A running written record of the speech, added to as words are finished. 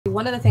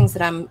One of the things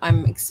that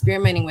I'm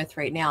experimenting with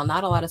right now,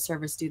 not a lot of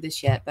servers do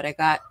this yet, but I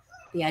got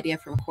the idea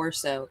from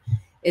Corso,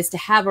 is to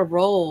have a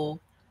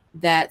role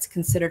that's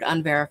considered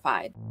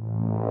unverified.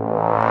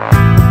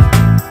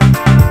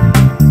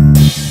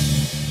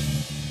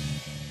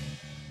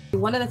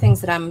 One of the things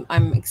that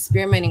I'm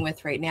experimenting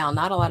with right now,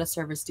 not a lot of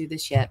servers do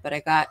this yet, but I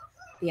got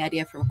the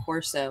idea from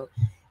Corso,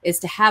 is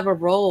to have a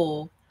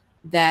role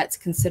that's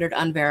considered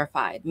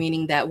unverified,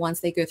 meaning that once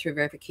they go through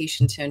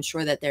verification to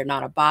ensure that they're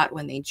not a bot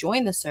when they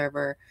join the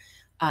server,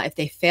 if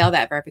they fail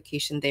that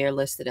verification, they are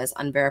listed as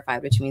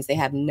unverified, which means they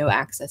have no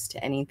access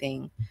to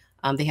anything.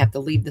 They have to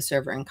leave the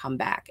server and come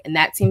back. And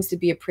that seems to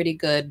be a pretty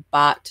good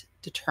bot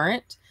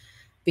deterrent,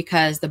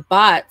 because the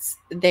bots,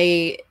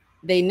 they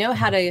know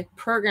how to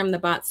program the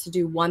bots to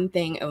do one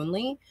thing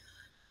only.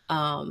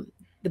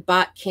 The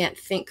bot can't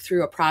think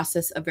through a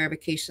process of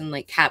verification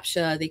like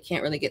CAPTCHA. They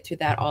can't really get through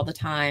that all the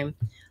time,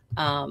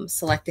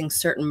 selecting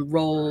certain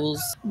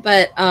roles.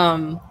 But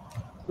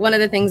one of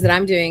the things that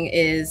I'm doing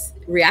is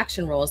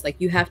reaction roles.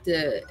 Like, you have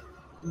to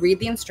read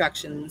the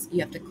instructions, you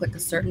have to click a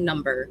certain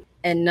number,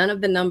 and none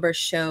of the numbers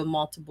show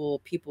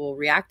multiple people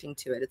reacting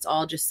to it. It's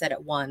all just set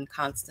at one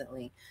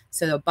constantly.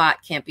 So the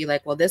bot can't be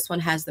like, well, this one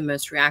has the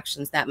most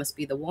reactions, that must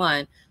be the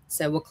one,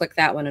 so we'll click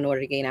that one in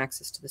order to gain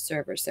access to the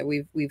server. So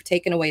we've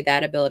taken away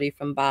that ability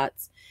from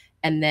bots,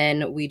 and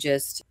then we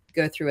just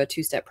go through a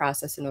two-step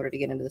process in order to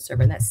get into the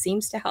server. And that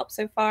seems to help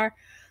so far.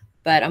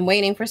 But I'm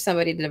waiting for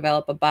somebody to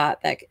develop a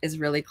bot that is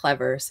really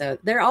clever. So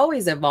they're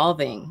always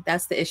evolving.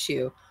 That's the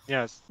issue.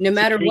 Yes. No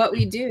matter what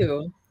we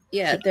do,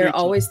 yeah, Security. they're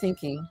always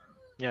thinking.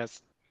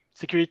 Yes.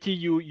 Security,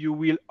 you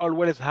will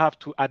always have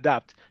to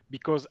adapt,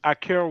 because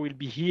hacker will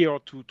be here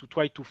to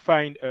try to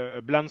find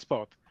a blind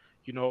spot,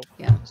 you know.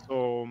 Yeah.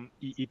 So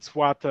it's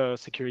what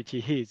security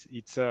is.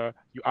 It's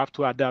you have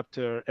to adapt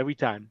every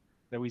time.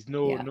 There is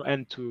no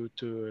end to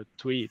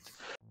it.